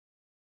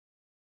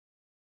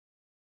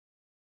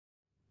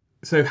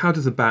So how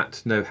does a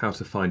bat know how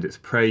to find its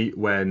prey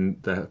when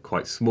they're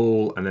quite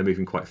small and they're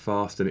moving quite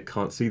fast and it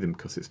can't see them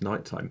because it's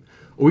nighttime?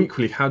 Or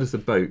equally, how does the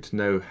boat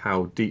know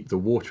how deep the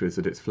water is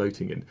that it's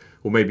floating in?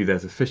 Or maybe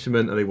there's a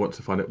fisherman and they want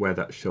to find out where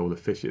that shoal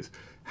of fish is.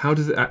 How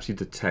does it actually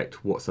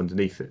detect what's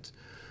underneath it?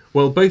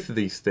 Well, both of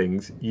these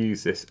things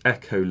use this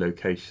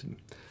echolocation.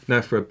 Now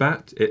for a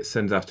bat, it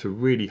sends out a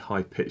really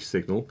high-pitched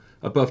signal,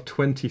 above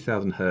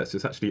 20,000 hertz.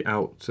 It's actually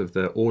out of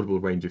the audible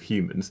range of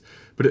humans,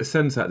 but it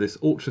sends out this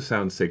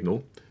ultrasound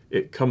signal.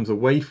 It comes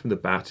away from the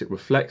bat, it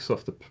reflects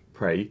off the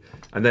prey,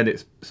 and then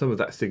some of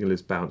that signal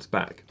is bounced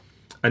back.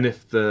 And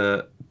if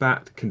the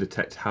bat can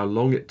detect how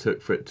long it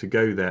took for it to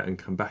go there and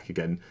come back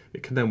again,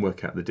 it can then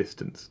work out the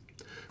distance.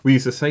 We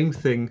use the same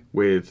thing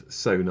with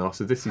sonar,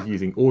 so this is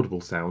using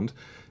audible sound,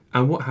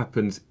 and what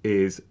happens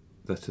is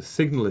that a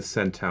signal is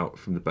sent out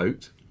from the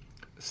boat.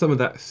 Some of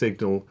that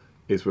signal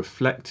is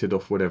reflected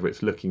off whatever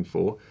it's looking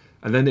for,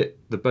 and then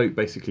the boat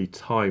basically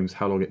times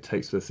how long it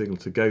takes for the signal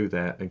to go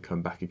there and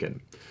come back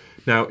again.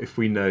 Now, if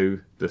we know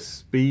the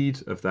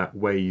speed of that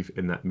wave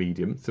in that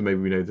medium, so maybe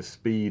we know the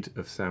speed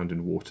of sound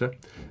in water,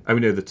 and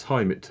we know the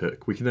time it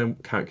took, we can then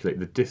calculate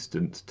the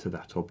distance to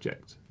that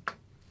object.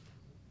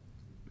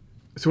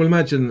 So we'll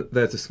imagine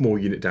there's a small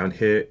unit down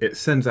here. It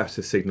sends out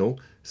a signal.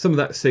 Some of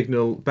that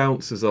signal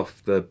bounces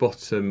off the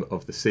bottom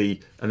of the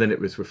sea, and then it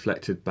was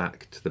reflected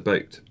back to the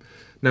boat.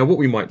 Now, what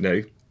we might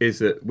know is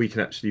that we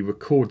can actually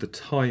record the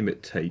time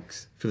it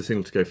takes for the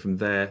signal to go from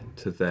there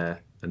to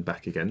there and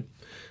back again.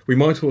 We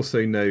might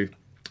also know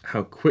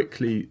how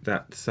quickly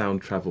that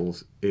sound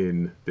travels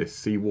in this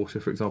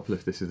seawater, for example,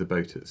 if this is a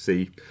boat at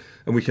sea.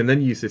 And we can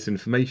then use this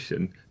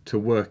information to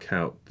work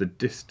out the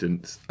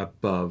distance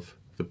above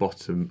the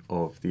bottom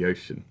of the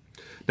ocean.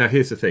 Now,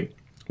 here's the thing.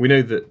 We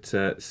know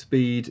that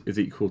speed is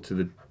equal to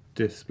the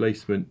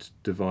displacement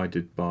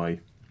divided by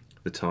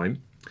the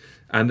time.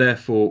 And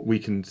therefore, we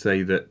can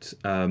say that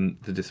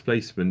the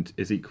displacement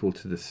is equal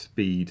to the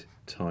speed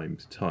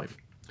times time.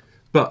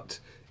 But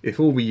if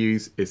all we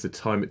use is the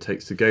time it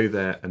takes to go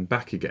there and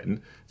back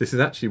again, this is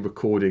actually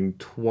recording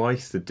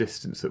twice the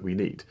distance that we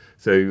need.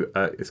 So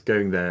it's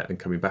going there and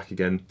coming back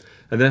again.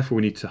 And therefore,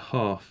 we need to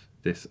halve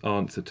this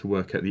answer to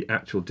work out the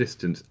actual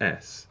distance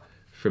s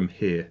from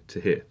here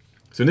to here.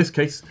 So in this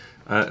case,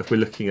 if we're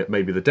looking at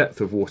maybe the depth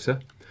of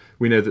water,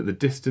 we know that the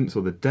distance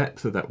or the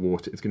depth of that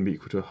water is going to be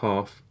equal to a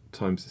half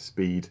times the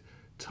speed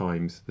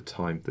times the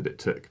time that it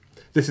took.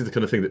 This is the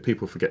kind of thing that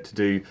people forget to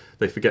do.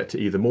 They forget to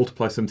either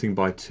multiply something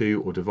by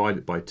 2 or divide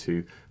it by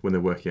 2 when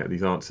they're working out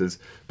these answers.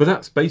 But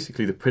that's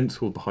basically the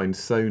principle behind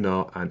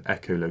sonar and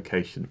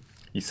echolocation.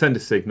 You send a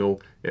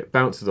signal, it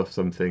bounces off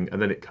something,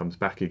 and then it comes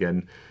back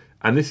again.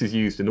 And this is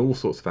used in all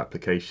sorts of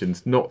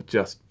applications, not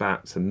just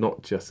bats and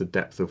not just the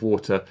depth of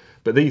water,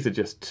 but these are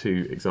just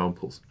 2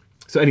 examples.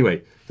 So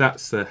anyway,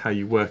 that's how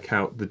you work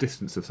out the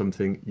distance of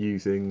something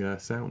using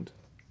sound.